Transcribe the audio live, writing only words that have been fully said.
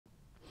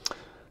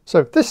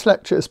So this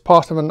lecture is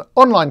part of an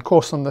online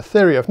course on the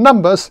theory of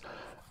numbers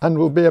and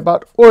will be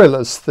about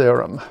Euler's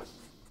theorem.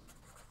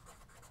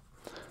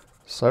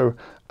 So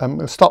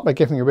we'll start by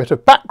giving you a bit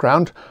of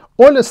background.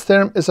 Euler's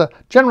theorem is a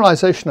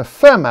generalization of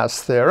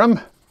Fermat's theorem.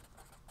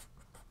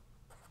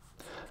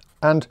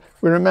 And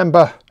we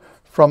remember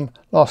from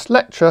last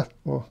lecture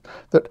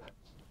that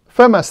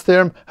Fermat's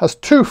theorem has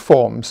two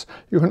forms.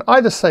 You can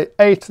either say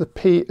a to the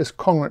p is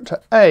congruent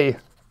to a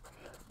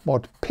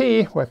mod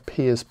p, where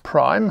p is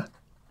prime,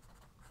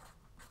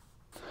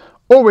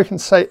 or we can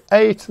say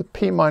a to the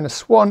p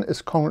minus 1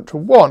 is congruent to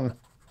 1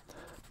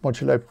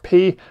 modulo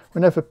p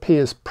whenever p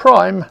is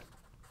prime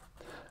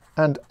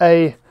and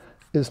a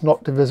is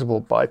not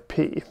divisible by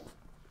p.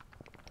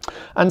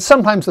 And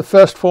sometimes the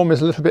first form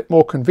is a little bit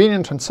more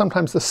convenient and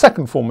sometimes the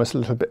second form is a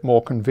little bit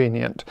more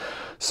convenient.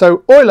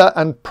 So Euler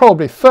and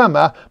probably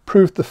Fermat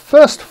proved the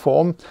first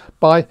form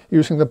by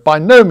using the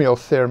binomial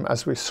theorem,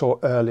 as we saw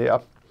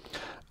earlier.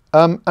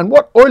 And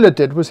what Euler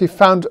did was he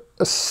found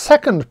a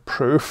second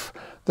proof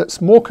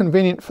that's more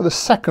convenient for the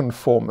second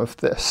form of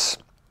this.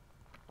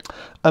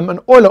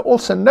 And Euler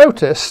also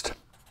noticed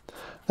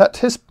that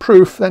his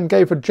proof then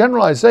gave a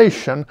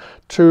generalization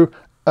to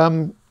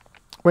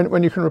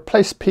when you can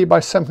replace p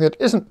by something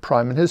that isn't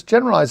prime, and his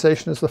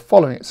generalization is the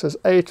following. It says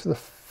a to the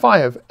phi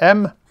of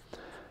m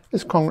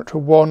is congruent to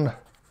 1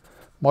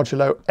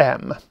 modulo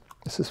m.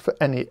 This is for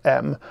any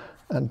m,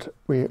 and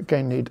we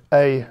again need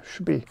a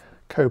should be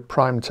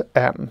co-prime to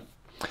m.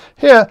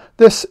 Here,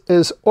 this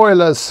is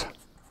Euler's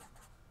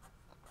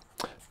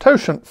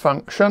totient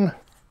function,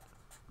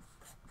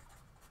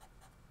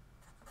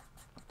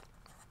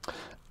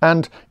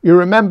 and you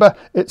remember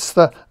it's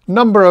the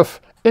number of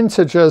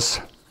integers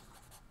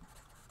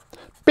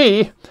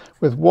b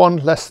with 1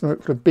 less than or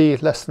equal to b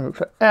less than or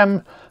equal to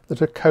m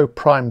that are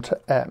co-prime to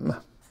m.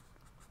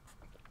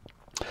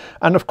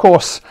 And of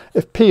course,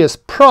 if p is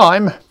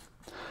prime,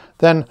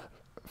 then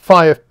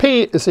phi of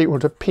p is equal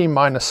to p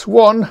minus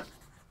 1.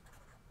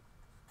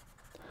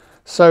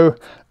 So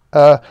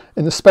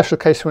in the special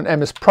case when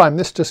m is prime,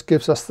 this just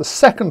gives us the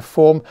second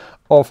form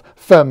of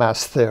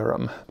Fermat's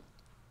theorem.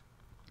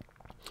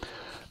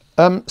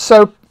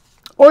 So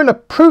Euler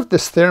proved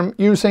this theorem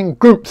using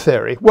group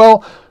theory.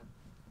 Well,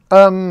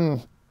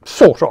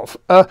 sort of.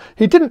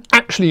 He didn't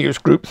actually use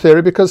group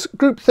theory because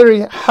group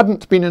theory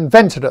hadn't been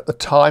invented at the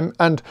time,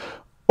 and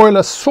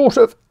Euler sort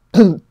of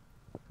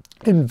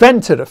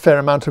invented a fair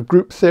amount of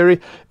group theory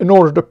in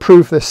order to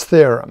prove this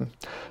theorem.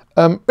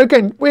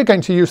 Again, we're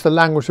going to use the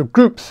language of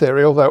group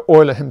theory, although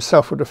Euler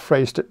himself would have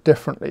phrased it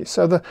differently.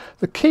 So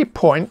the key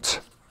point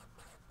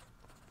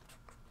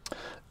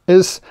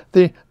is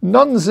the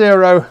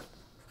non-zero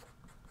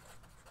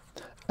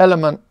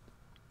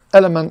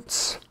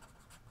elements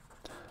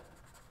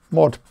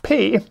mod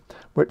p,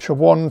 which are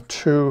 1,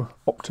 2,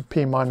 up to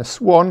p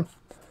minus 1,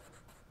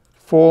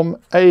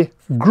 form a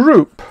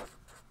group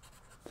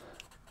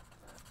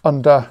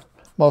under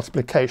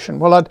multiplication.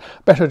 Well, I'd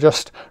better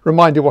just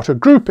remind you what a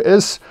group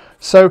is.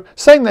 So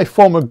saying they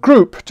form a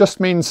group just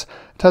means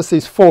it has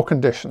these four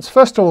conditions.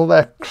 First of all,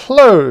 they're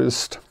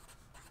closed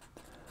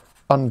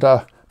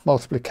under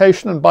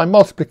multiplication, and by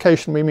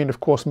multiplication we mean, of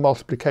course,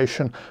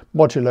 multiplication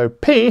modulo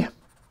p.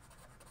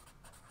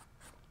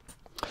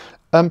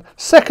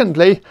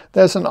 Secondly,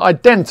 there's an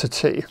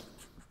identity.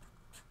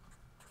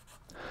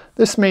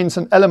 This means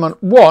an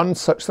element 1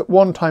 such that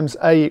 1 times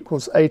a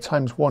equals a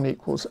times 1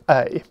 equals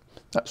a.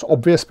 That's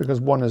obvious because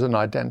 1 is an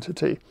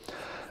identity.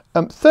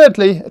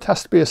 Thirdly, it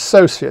has to be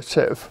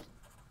associative.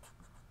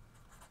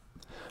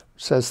 It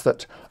says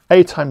that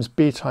a times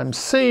b times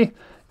c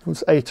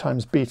equals a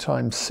times b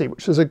times c,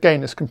 which is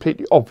again is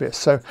completely obvious.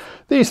 So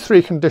these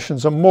three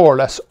conditions are more or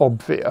less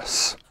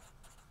obvious.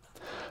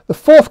 The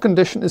fourth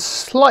condition is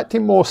slightly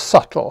more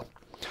subtle.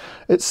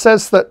 It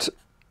says that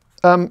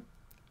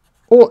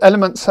all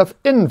elements have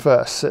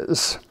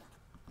inverses.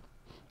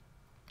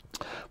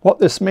 What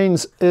this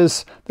means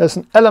is there's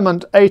an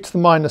element a to the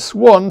minus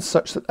 1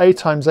 such that a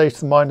times a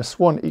to the minus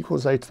 1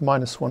 equals a to the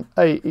minus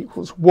 1a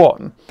equals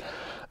 1.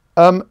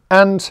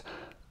 And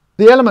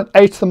the element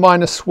a to the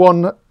minus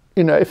 1,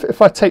 you know,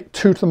 if I take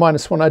 2 to the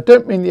minus 1, I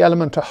don't mean the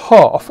element a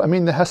half. I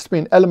mean there has to be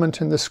an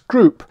element in this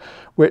group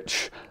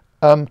which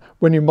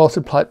when you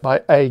multiply it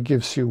by a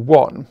gives you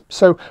 1.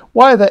 So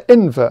why are there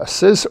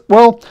inverses?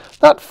 Well,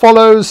 that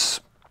follows,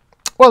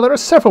 well, there are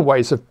several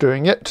ways of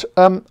doing it.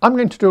 I'm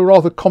going to do a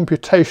rather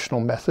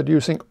computational method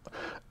using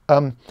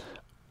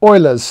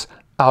Euler's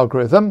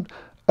algorithm.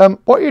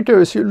 What you do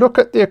is you look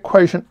at the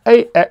equation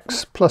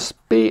ax plus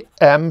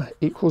bm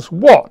equals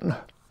 1.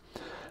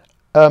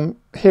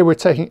 Here we're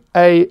taking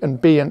a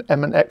and b and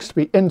m and x to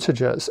be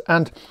integers,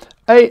 and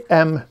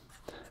am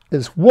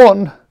is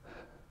 1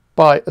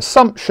 by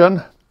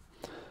assumption,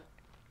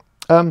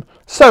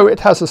 so it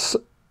has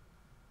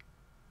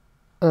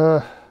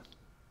a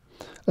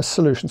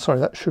solution. Sorry,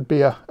 that should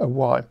be a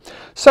y.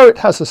 So it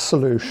has a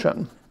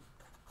solution.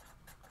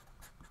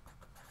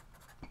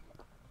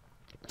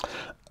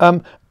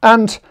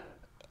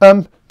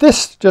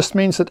 This just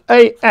means that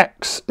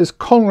ax is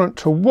congruent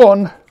to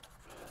 1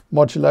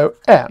 modulo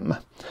m.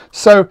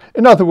 So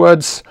in other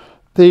words,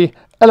 the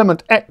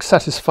element x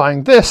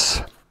satisfying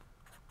this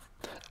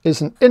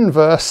is an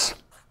inverse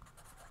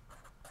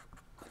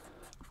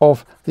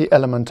of the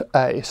element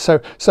A. So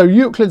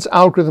Euclid's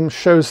algorithm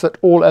shows that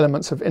all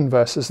elements have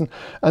inverses,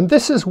 and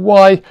this is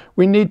why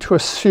we need to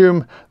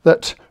assume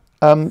that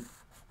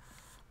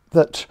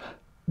that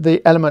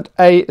the element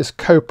A is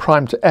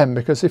co-prime to M,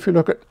 because if you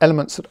look at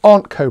elements that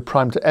aren't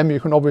co-prime to M, you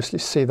can obviously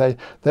see that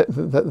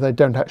they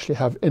don't actually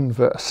have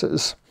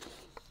inverses.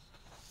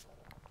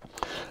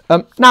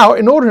 Now,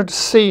 in order to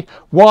see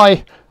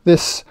why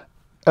this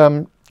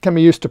can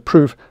be used to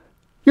prove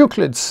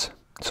Euler's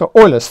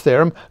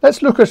theorem,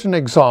 let's look at an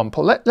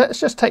example. Let's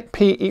just take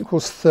p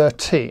equals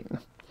 13.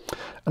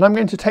 And I'm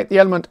going to take the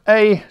element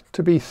A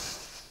to be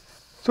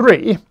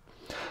 3,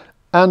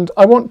 and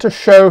I want to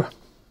show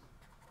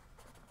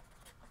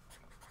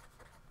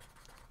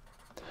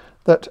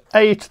that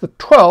a to the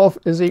 12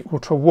 is equal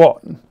to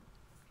 1.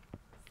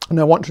 And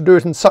I want to do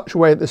it in such a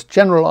way that this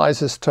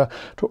generalizes to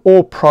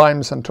all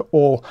primes and to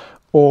all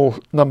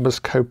numbers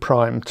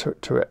co-prime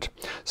to it.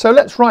 So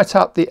let's write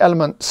out the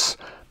elements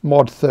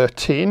mod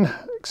 13,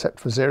 except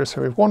for 0.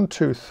 So we have 1,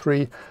 2,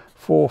 3,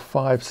 4,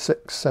 5,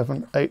 6,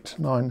 7, 8,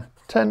 9,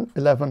 10,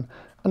 11,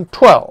 and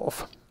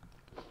 12.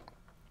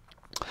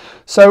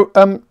 So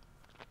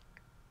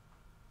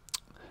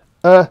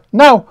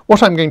now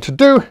what I'm going to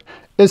do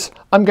is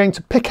I'm going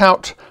to pick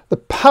out the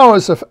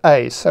powers of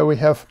A. So we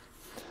have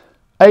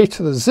a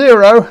to the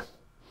 0,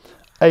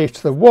 a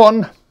to the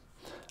 1,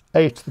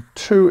 a to the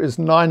 2 is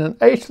 9, and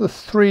a to the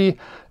 3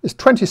 is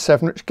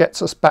 27, which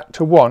gets us back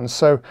to 1.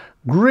 So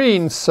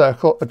green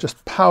circle are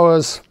just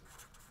powers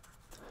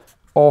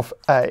of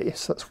A.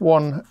 So that's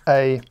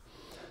 1a,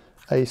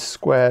 a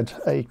squared,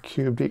 a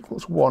cubed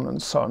equals 1,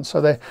 and so on. So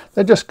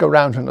they just go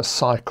round in a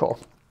cycle.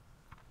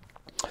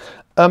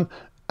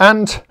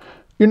 And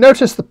you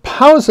notice the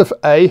powers of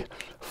A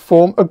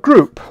form a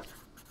group.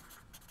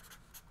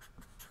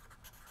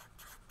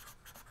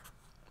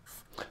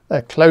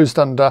 They're closed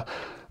under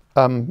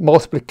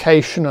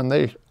multiplication, and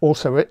they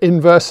also are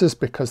inverses,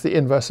 because the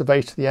inverse of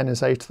a to the n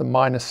is a to the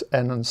minus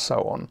n, and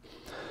so on.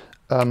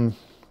 I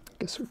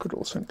guess we could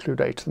also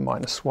include a to the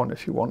minus 1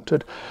 if you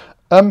wanted.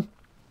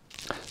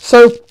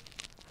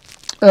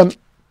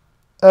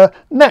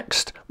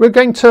 Next, we're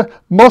going to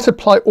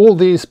multiply all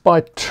these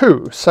by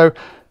 2. So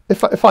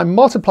if I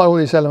multiply all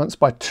these elements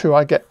by 2,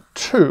 I get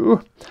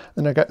 2,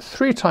 then I get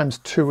 3 times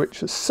 2,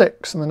 which is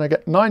 6, and then I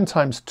get 9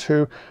 times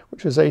 2,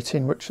 which is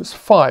 18, which is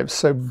 5.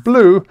 So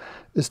blue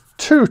is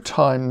 2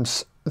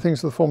 times, the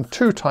things of the form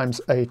 2 times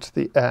a to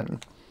the n.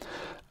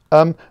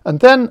 And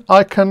then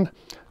I can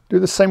do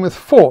the same with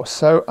 4.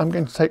 So I'm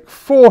going to take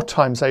 4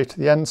 times a to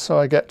the n, so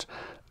I get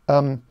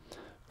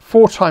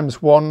 4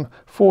 times 1,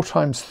 4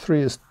 times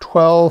 3 is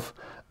 12,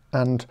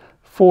 and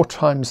 4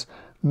 times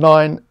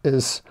 9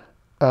 is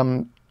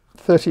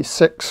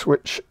 36,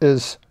 which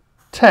is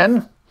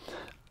 10.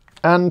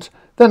 And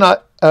then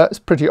it's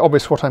pretty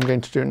obvious what I'm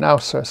going to do now.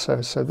 So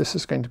this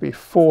is going to be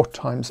 4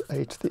 times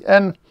a to the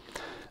n.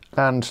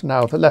 And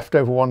now the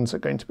leftover ones are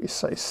going to be,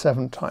 say,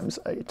 7 times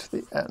a to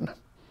the n.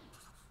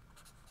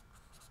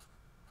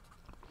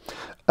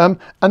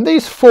 And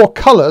these 4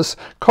 colours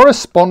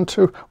correspond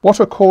to what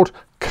are called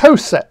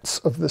cosets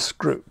of this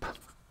group.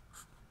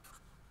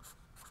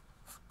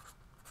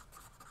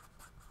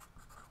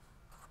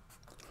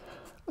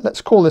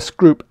 Let's call this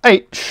group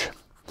H,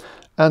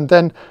 and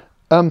then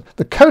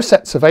the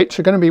cosets of H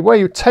are going to be where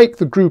you take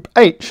the group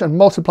H and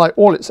multiply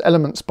all its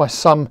elements by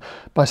some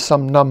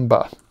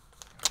number.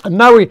 And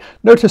now we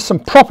notice some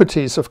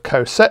properties of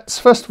cosets.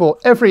 First of all,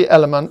 every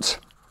element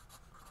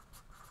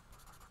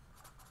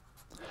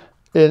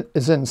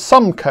is in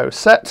some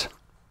coset.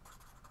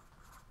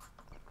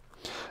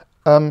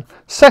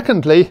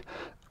 Secondly,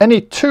 any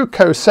 2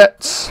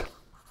 cosets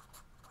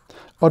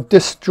are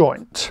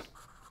disjoint.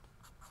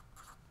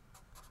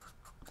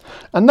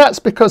 And that's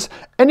because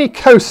any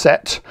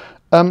coset,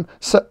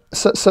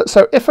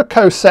 so if a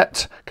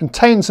coset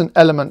contains an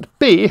element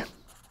B,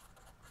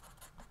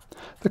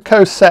 the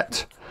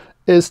coset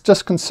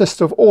just consists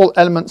of all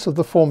elements of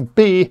the form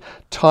B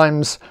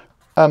times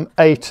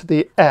a to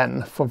the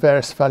n for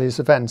various values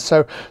of n.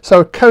 So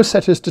a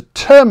coset is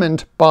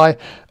determined by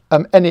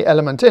any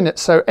element in it.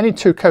 So any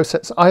 2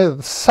 cosets are either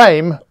the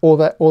same or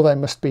they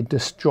must be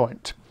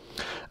disjoint.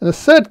 And the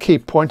third key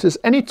point is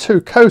any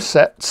 2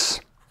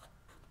 cosets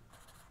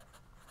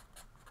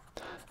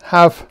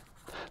have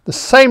the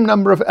same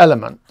number of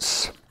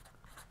elements.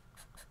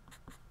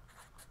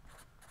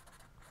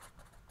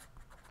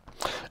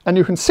 And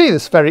you can see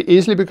this very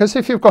easily, because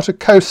if you've got a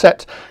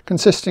coset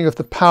consisting of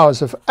the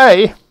powers of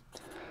A,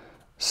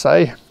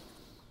 say,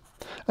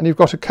 and you've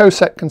got a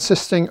coset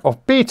consisting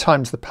of B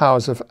times the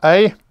powers of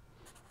A,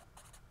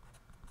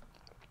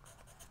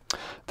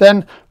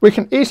 then we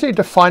can easily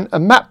define a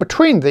map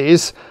between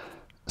these.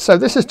 So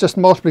this is just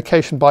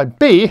multiplication by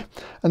b,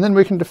 and then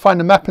we can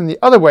define a map in the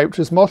other way, which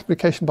is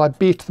multiplication by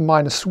b to the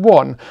minus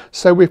 1.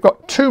 So we've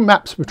got 2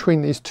 maps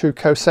between these 2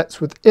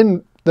 cosets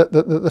within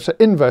that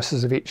are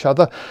inverses of each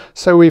other.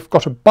 So we've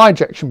got a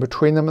bijection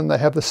between them and they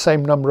have the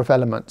same number of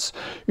elements.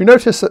 You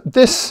notice that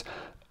this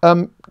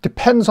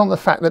depends on the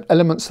fact that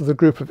elements of the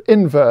group of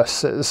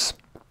inverses,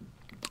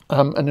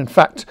 and in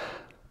fact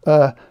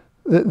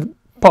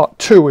part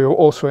 2 we were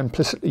also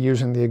implicitly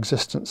using the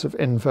existence of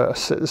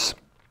inverses.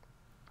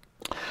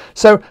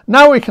 So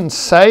now we can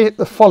say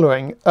the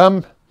following.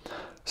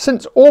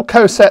 Since all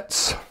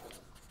cosets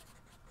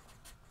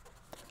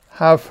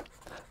have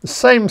the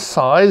same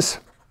size,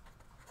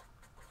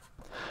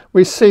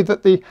 we see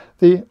that the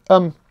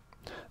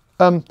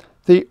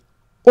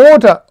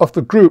order of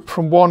the group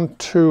from 1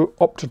 to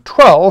up to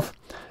 12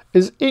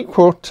 is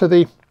equal to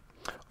the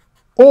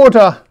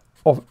order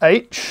of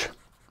H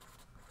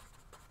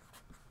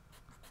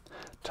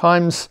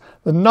times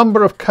the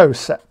number of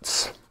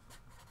cosets.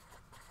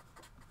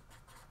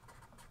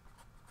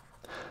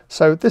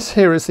 So this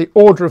here is the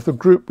order of the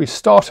group we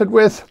started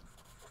with,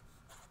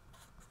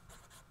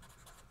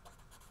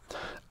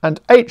 and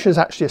H is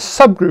actually a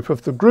subgroup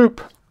of the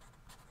group,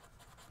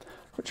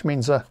 which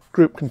means a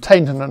group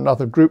contained in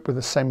another group with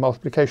the same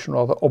multiplication,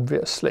 rather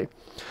obviously.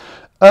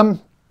 Now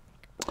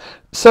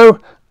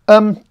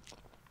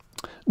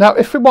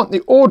if we want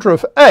the order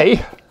of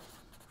A,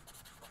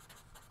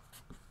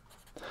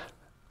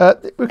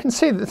 we can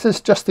see that this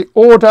is just the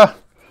order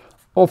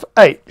of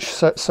H.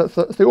 So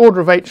the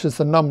order of H is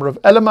the number of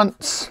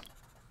elements,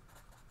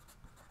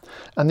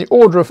 and the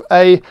order of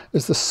A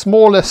is the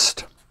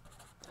smallest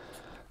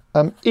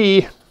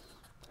E,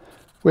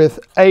 with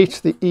A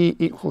to the E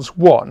equals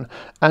 1.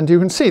 And you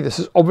can see this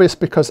is obvious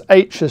because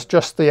H is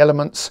just the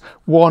elements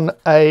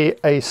 1A,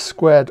 A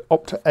squared,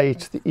 up to A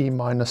to the E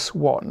minus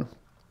 1.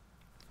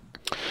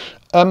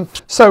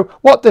 So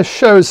what this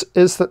shows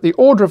is that the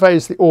order of A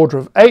is the order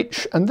of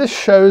H, and this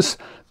shows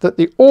that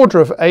the order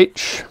of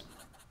H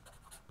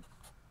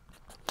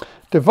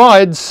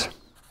divides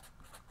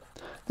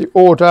the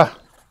order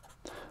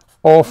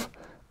of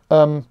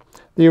the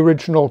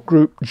original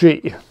group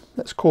G.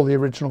 Let's call the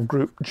original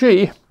group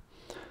G.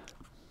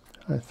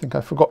 I think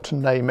I forgot to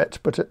name it,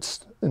 but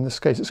in this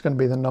case it's going to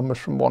be the numbers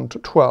from 1 to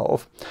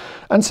 12.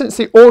 And since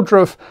the order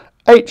of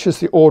H is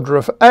the order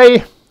of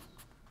A,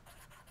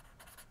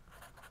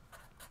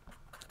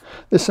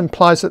 this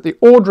implies that the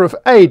order of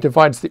A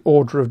divides the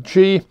order of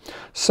G.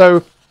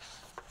 So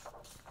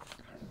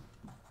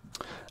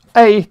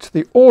A to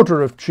the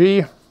order of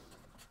G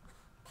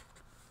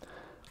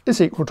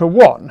is equal to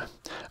 1.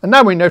 And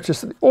now we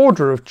notice that the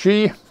order of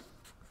G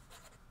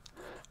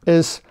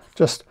is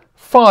just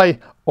phi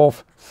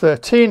of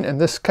 13. In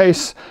this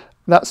case,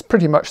 that's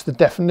pretty much the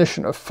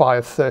definition of phi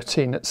of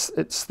 13.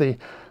 It's the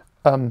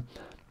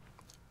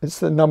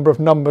number of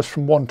numbers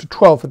from 1 to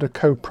 12 that are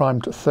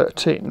co-primed to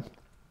 13.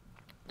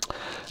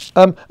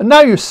 And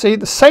now you see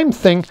the same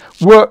thing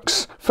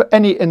works for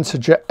any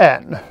integer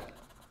n.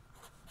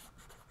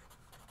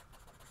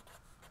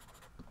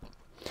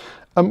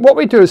 What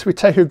we do is we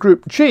take a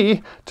group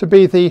G to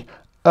be the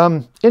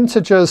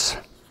integers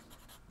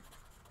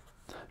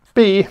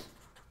b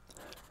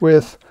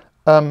with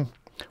 1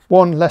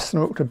 less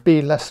than or equal to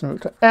b less than or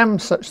equal to m,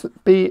 such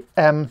that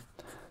bm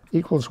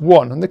equals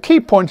 1. And the key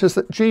point is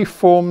that G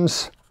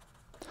forms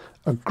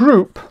a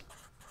group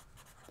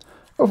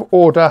of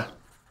order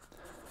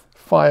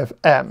phi of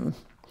m.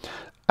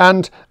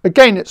 And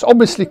again, it's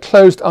obviously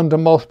closed under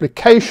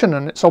multiplication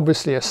and it's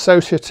obviously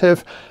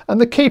associative.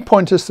 And the key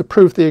point is to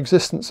prove the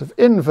existence of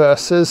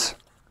inverses.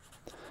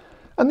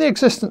 And the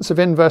existence of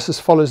inverses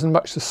follows in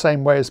much the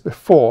same way as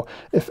before.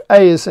 If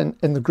A is in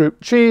the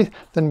group G,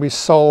 then we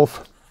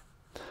solve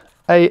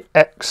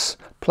ax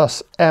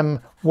plus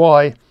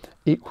my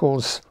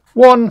equals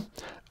 1,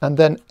 and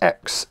then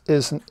x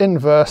is an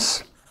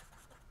inverse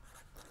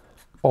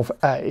of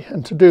A.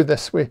 And to do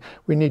this, we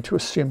need to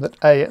assume that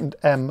A and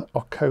M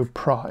are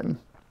co-prime.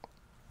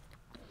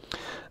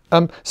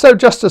 So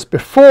just as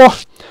before,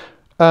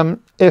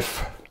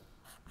 if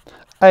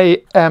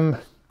AM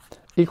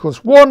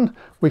equals 1,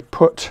 we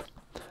put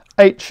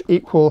H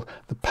equal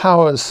the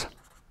powers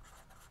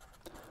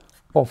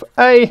of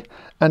A,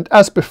 and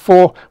as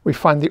before, we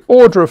find the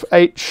order of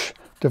H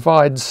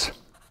divides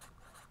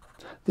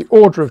the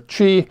order of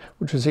G,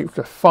 which is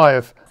equal to phi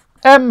of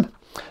M,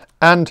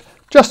 and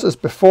just as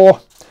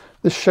before,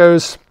 this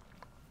shows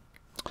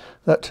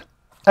that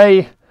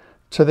A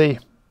to the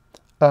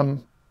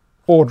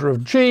order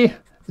of G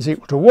is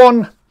equal to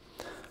 1,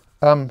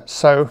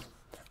 so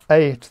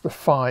A to the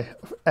phi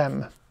of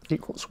M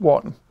equals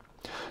 1.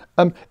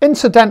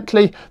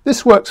 Incidentally,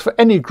 this works for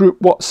any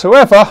group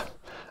whatsoever,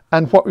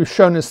 and what we've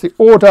shown is the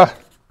order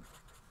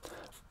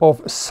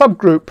of a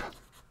subgroup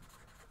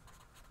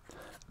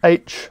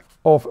H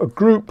of a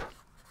group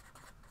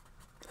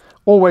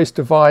always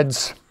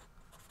divides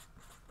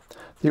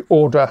the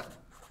order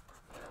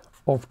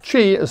of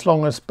G as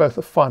long as both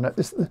are finite.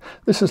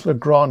 This is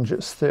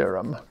Lagrange's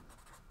theorem.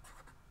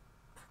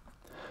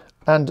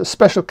 And a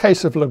special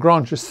case of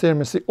Lagrange's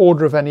theorem is the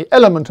order of any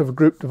element of a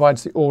group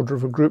divides the order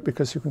of a group,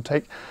 because you can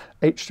take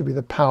H to be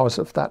the powers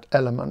of that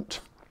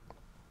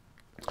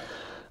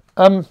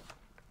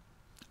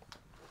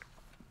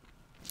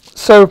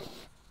So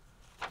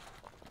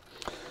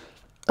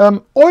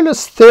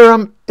Euler's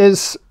theorem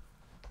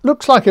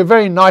looks like a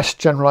very nice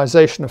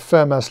generalization of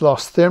Fermat's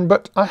last theorem,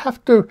 but I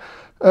have to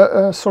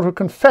sort of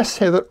confess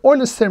here that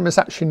Euler's theorem is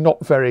actually not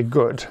very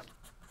good.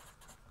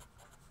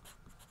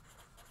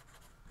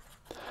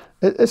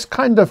 It's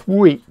kind of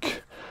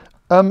weak.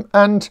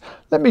 And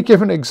let me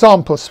give an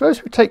example.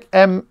 Suppose we take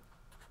m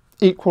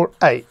equal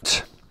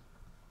 8.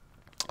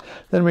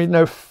 Then we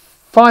know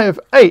phi of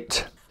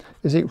 8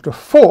 is equal to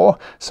 4.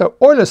 So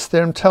Euler's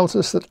theorem tells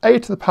us that a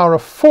to the power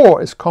of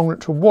 4 is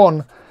congruent to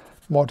 1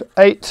 mod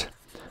 8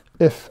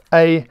 if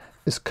a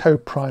is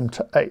co-prime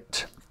to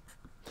 8.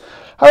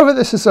 However,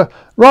 this is a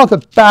rather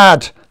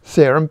bad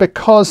theorem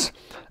because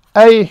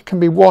a can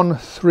be 1,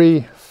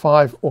 3,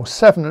 5 or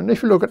 7, and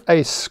if you look at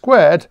a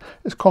squared,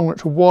 it's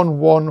congruent to 1,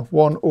 1,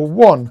 1 or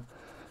 1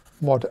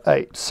 mod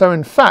 8. So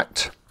in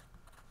fact,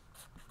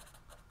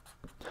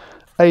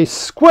 a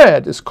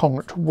squared is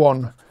congruent to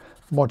 1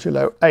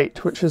 modulo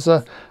 8, which is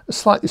a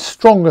slightly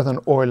stronger than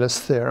Euler's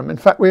theorem. In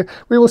fact, we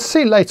will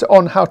see later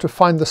on how to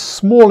find the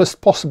smallest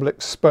possible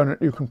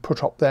exponent you can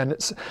put up there, and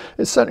it's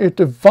certainly a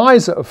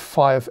divisor of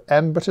phi of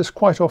m, but is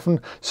quite often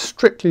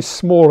strictly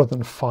smaller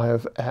than phi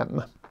of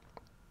m.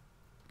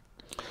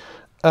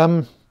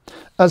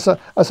 As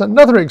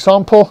another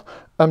example,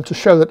 to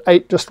show that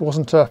 8 just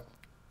wasn't a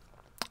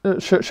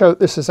show that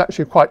this is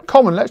actually quite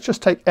common, let's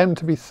just take m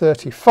to be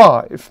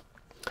 35.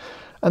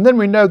 And then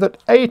we know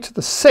that a to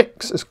the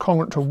 6 is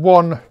congruent to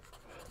 1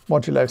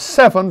 modulo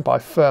 7 by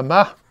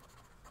Fermat.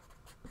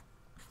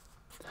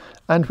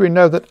 And we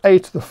know that a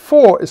to the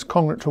 4 is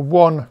congruent to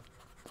 1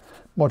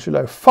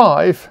 modulo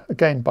 5,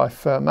 again by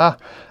Fermat.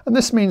 And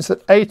this means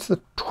that a to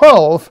the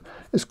 12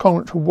 is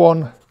congruent to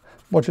 1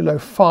 modulo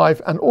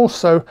 5 and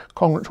also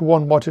congruent to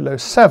 1 modulo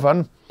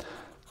 7.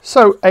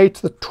 So a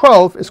to the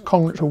 12 is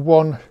congruent to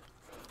 1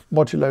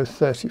 modulo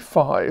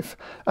 35.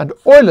 And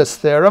Euler's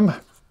theorem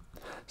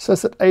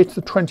says that a to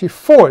the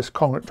 24 is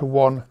congruent to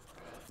 1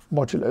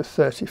 modulo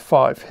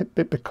 35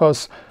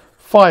 because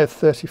phi of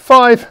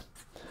 35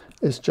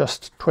 is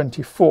just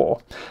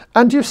 24.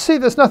 And you see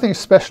there's nothing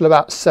special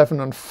about 7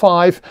 and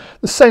 5.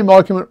 The same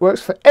argument works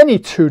for any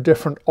two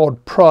different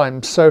odd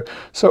primes. So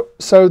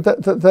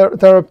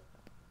there are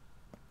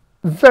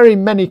very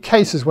many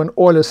cases when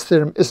Euler's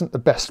theorem isn't the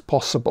best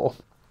possible.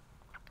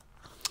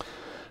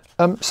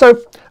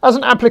 So as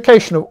an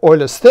application of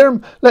Euler's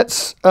theorem,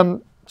 let's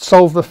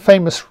solve the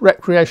famous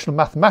recreational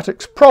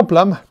mathematics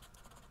problem.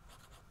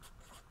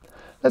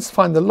 Let's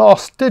find the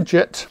last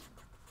digit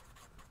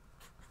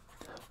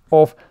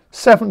of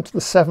 7 to the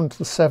 7 to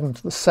the 7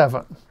 to the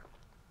 7.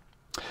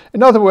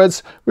 In other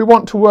words, we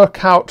want to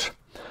work out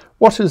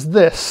what is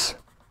this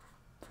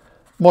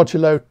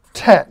modulo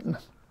 10.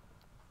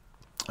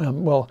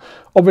 Well,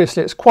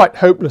 obviously it's quite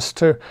hopeless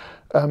to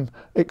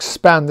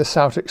expand this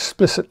out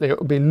explicitly. It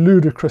would be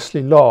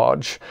ludicrously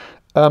large.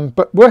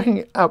 But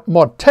working out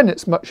mod 10,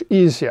 it's much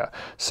easier.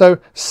 So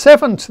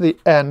 7 to the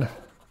n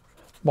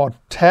mod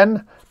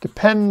 10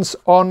 depends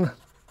on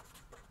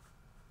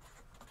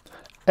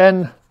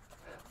n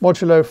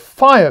modulo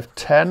phi of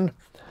 10,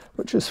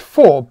 which is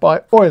 4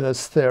 by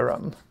Euler's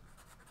theorem.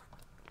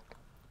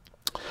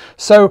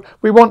 So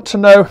we want to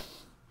know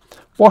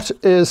what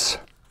is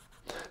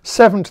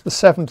 7 to the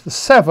 7 to the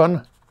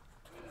 7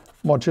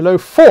 modulo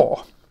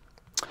 4.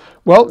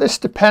 Well, this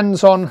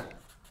depends on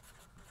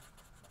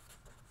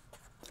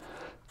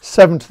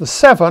 7 to the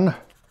 7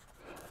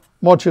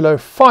 modulo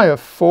phi of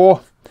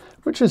 4,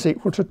 which is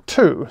equal to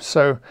 2.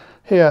 So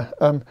here,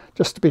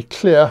 just to be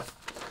clear,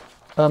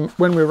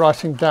 when we're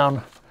writing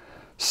down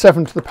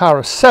 7 to the power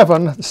of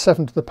 7, the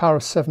 7 to the power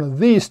of 7 are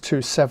these two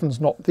 7s,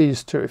 not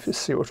these two, if you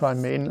see what I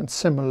mean. And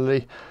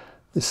similarly,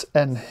 this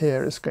n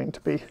here is going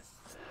to be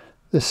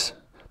this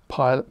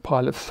pile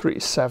of 3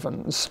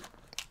 7s.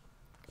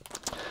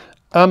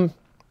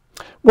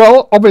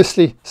 Well,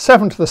 obviously,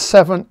 7 to the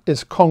 7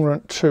 is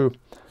congruent to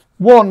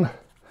 1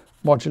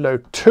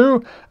 modulo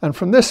 2, and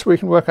from this we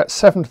can work out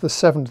 7 to the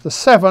 7 to the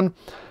 7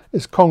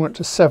 is congruent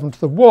to 7 to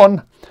the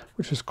 1,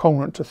 which is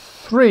congruent to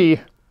 3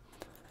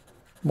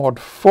 mod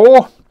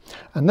 4,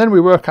 and then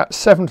we work out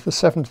 7 to the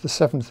 7 to the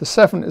 7 to the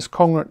 7 is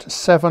congruent to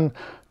 7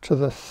 to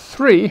the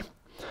 3,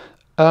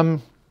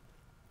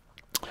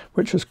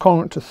 which is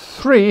congruent to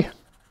 3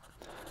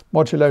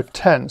 modulo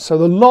 10. So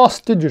the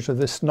last digit of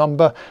this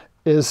number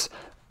is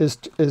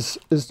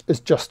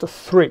just a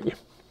 3.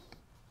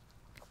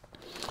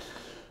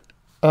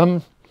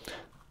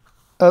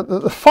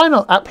 The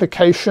final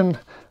application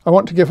I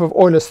want to give of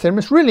Euler's theorem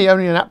is really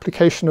only an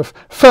application of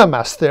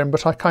Fermat's theorem,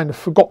 but I kind of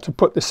forgot to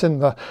put this in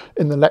the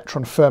lecture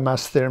on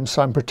Fermat's theorem,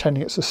 so I'm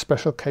pretending it's a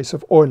special case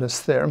of Euler's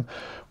theorem.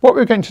 What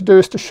we're going to do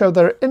is to show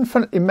there are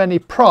infinitely many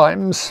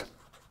primes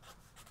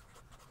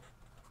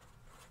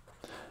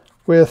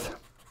with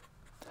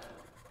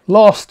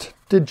last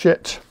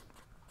digit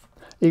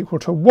equal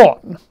to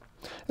 1.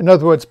 In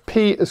other words,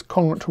 p is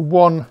congruent to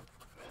 1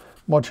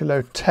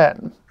 modulo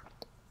 10.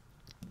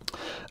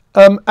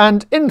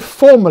 And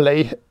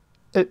informally,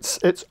 it's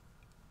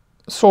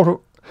sort of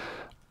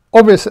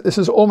obvious that this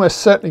is almost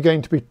certainly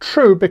going to be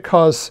true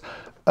because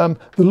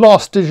the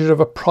last digit of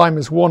a prime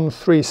is 1,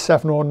 3,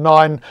 7 or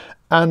 9,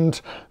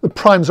 and the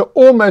primes are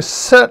almost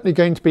certainly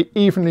going to be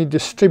evenly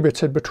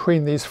distributed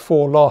between these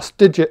 4 last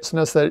digits,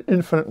 and as there are an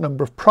infinite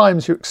number of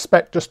primes, you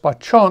expect just by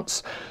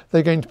chance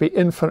they're going to be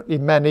infinitely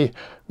many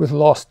with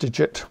last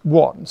digit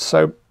 1.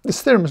 So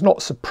this theorem is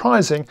not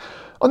surprising.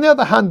 On the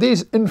other hand,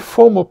 these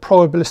informal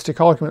probabilistic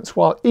arguments,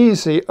 while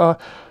easy,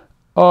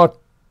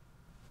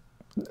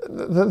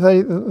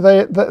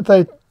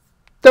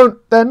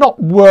 they're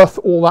not worth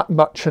all that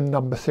much in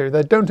number theory.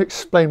 They don't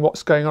explain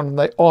what's going on and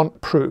they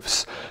aren't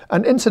proofs.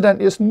 And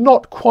incidentally, it's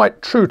not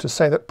quite true to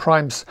say that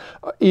primes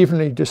are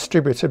evenly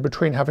distributed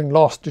between having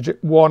last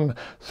digit 1,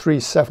 3,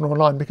 7 or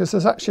 9, because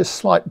there's actually a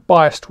slight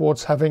bias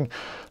towards having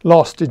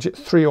last digit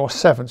 3 or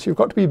 7. So you've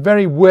got to be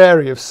very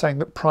wary of saying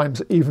that primes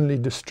are evenly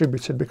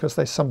distributed, because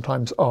they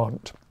sometimes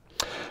aren't.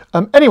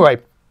 Anyway,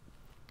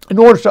 in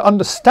order to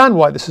understand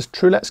why this is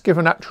true, let's give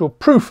an actual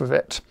proof of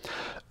it.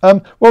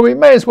 Well, we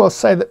may as well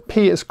say that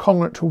P is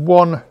congruent to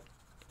 1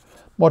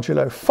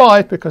 modulo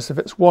 5, because if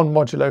it's 1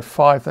 modulo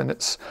 5, then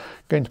it's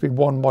going to be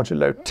 1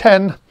 modulo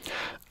 10.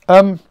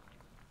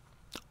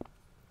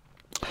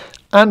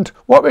 And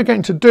what we're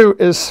going to do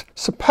is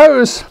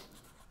suppose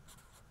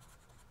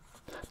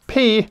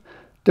P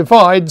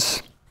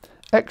divides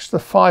x to the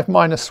 5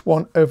 minus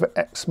 1 over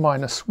x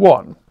minus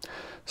 1.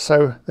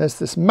 So there's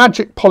this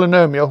magic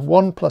polynomial,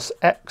 1 plus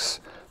x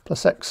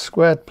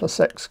squared plus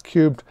x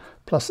cubed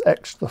plus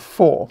x to the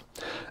 4.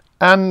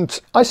 And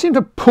I seem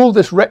to pull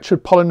this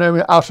wretched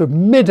polynomial out of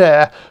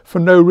midair for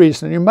no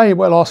reason. And you may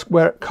well ask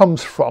where it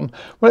comes from.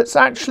 Well, it's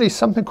actually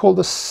something called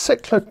the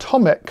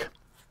cyclotomic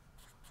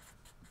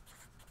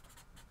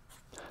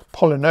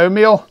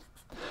polynomial.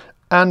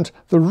 And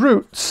the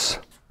roots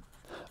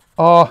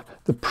are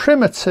the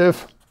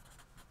primitive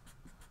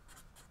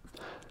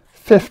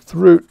fifth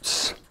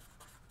roots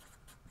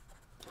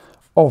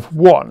of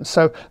 1.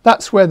 So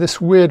that's where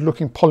this weird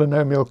looking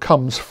polynomial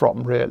comes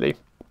from, really.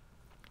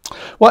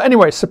 Well,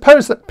 anyway,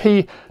 suppose that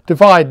P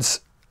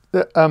divides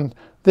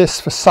this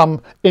for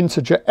some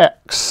integer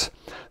x.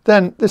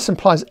 Then this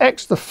implies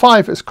x to the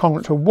 5 is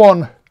congruent to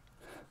 1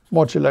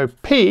 modulo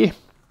P.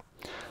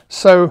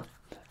 So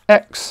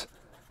x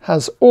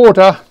has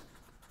order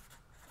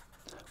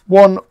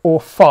 1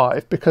 or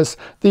 5, because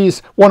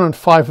these 1 and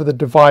 5 are the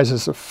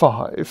divisors of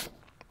 5.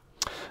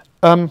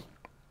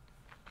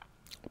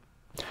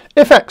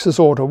 If x is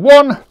order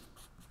 1,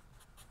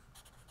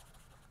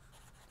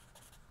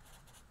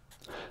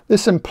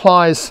 this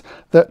implies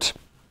that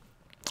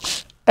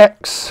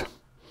x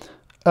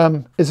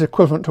is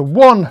equivalent to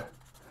 1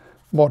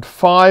 mod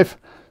 5.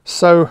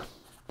 So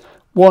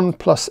 1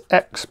 plus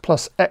x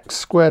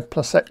squared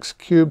plus x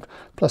cubed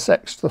plus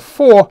x to the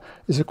 4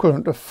 is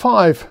equivalent to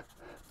 5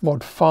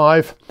 mod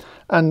 5.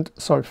 And,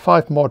 sorry,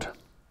 5 mod...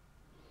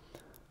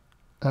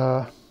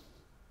 that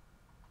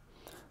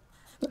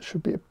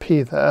should be a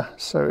p there.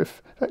 So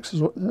if x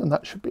is, and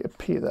that should be a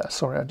p there.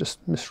 Sorry, I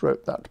just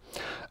miswrote that.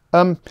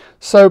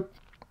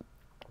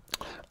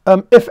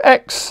 If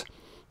x,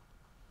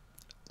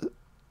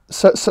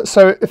 so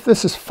if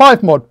this is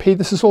 5 mod p,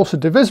 this is also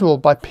divisible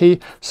by p,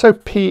 so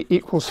p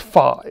equals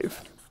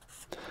 5.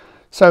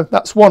 So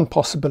that's one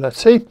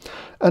possibility.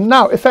 And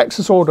now if x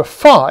is order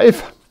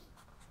 5,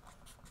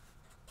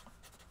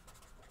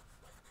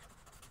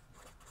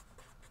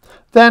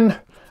 then,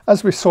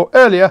 as we saw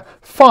earlier,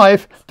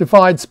 5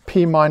 divides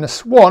p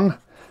minus 1,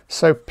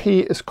 so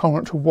p is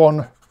congruent to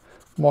 1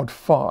 mod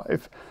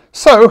 5.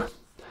 So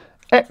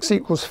x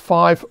equals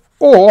 5,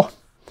 or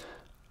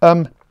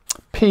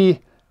p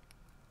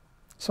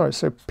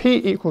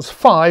equals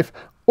 5,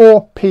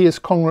 or p is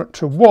congruent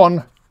to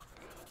 1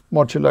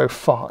 modulo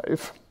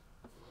 5.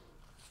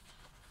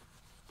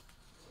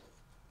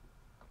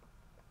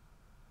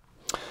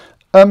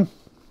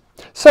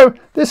 So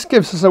this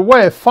gives us a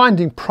way of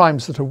finding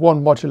primes that are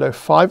 1 modulo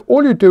 5.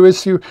 All you do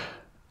is you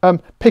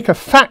pick a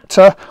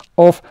factor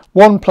of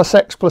 1 plus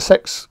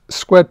x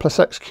squared plus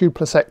x cubed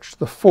plus x to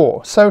the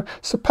 4. So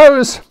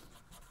suppose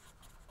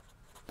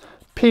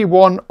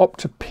P1 up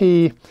to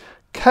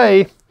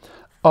Pk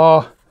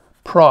are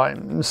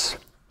primes.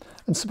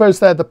 And suppose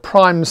they're the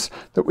primes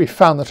that we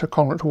found that are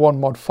congruent to 1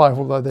 mod 5,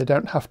 although they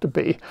don't have to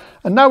be.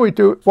 And now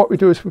what we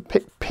do is we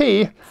pick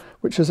P,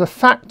 which is a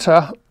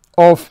factor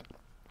of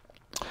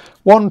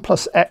 1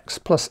 plus x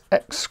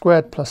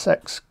squared plus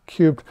x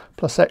cubed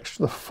plus x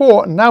to the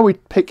 4. And now we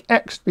pick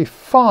x to be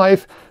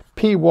 5,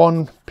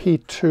 P1,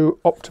 P2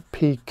 up to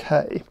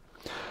Pk.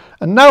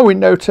 And now we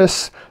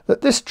notice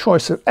that this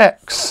choice of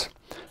x,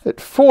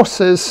 it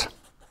forces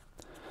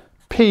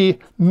P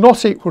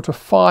not equal to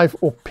 5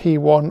 or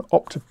P1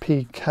 up to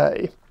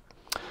Pk.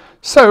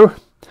 So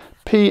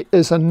P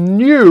is a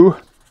new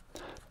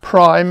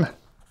prime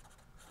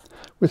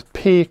with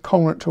P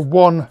congruent to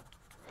 1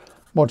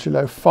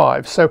 modulo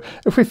 5. So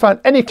if we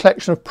find any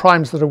collection of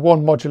primes that are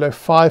 1 modulo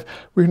 5,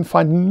 we can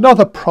find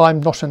another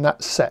prime not in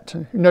that set.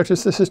 And you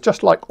notice this is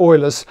just like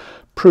Euler's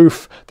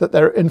proof that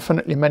there are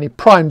infinitely many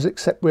primes,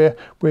 except we're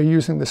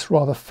using this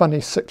rather funny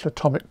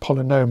cyclotomic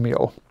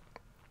polynomial.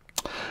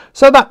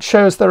 So that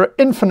shows there are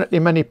infinitely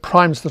many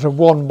primes that are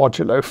 1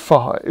 modulo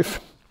 5.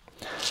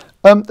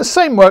 The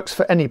same works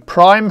for any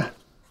prime.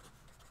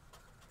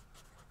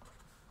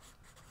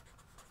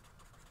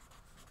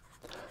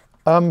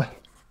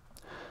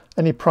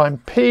 Any prime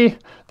p,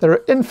 there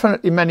are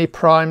infinitely many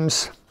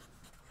primes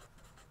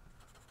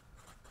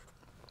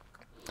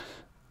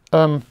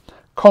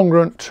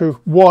congruent to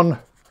 1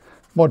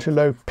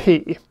 modulo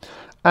p.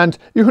 And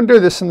you can do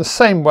this in the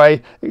same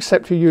way,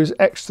 except you use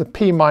x to the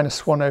p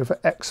minus 1 over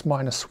x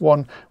minus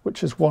 1,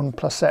 which is 1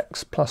 plus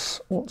x plus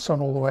so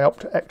on all the way up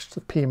to x to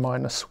the p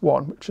minus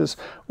 1, which is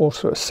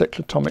also a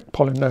cyclotomic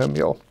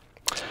polynomial.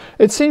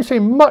 It seems to be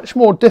much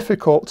more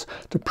difficult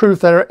to prove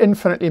there are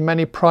infinitely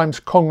many primes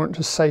congruent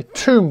to, say,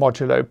 2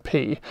 modulo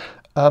p.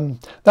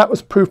 That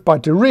was proved by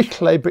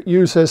Dirichlet, but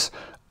uses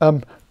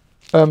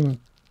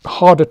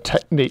harder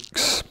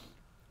techniques.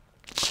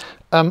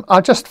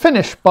 I'll just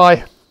finish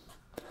by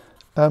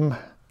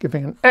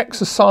giving an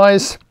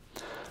exercise.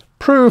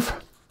 Prove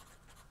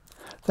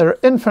there are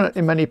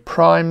infinitely many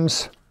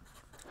primes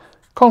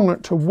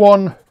congruent to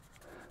 1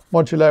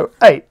 modulo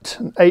 8.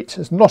 And 8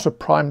 is not a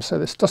prime, so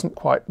this doesn't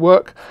quite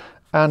work.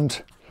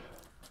 And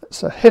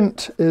so a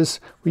hint is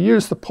we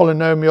use the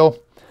polynomial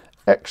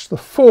x to the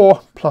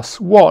 4 plus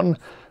 1,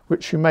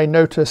 which you may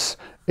notice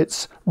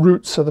its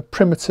roots are the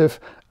primitive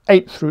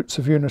 8th roots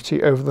of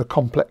unity over the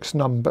complex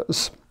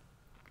numbers.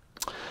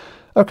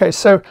 Okay,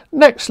 so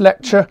next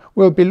lecture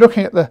we'll be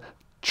looking at the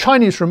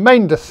Chinese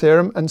remainder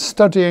theorem and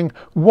studying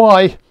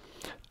why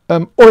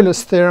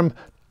Euler's theorem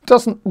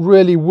doesn't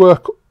really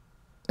work.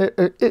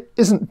 It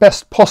isn't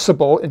best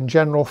possible in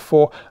general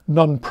for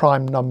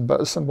non-prime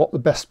numbers, and what the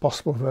best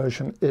possible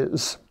version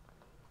is.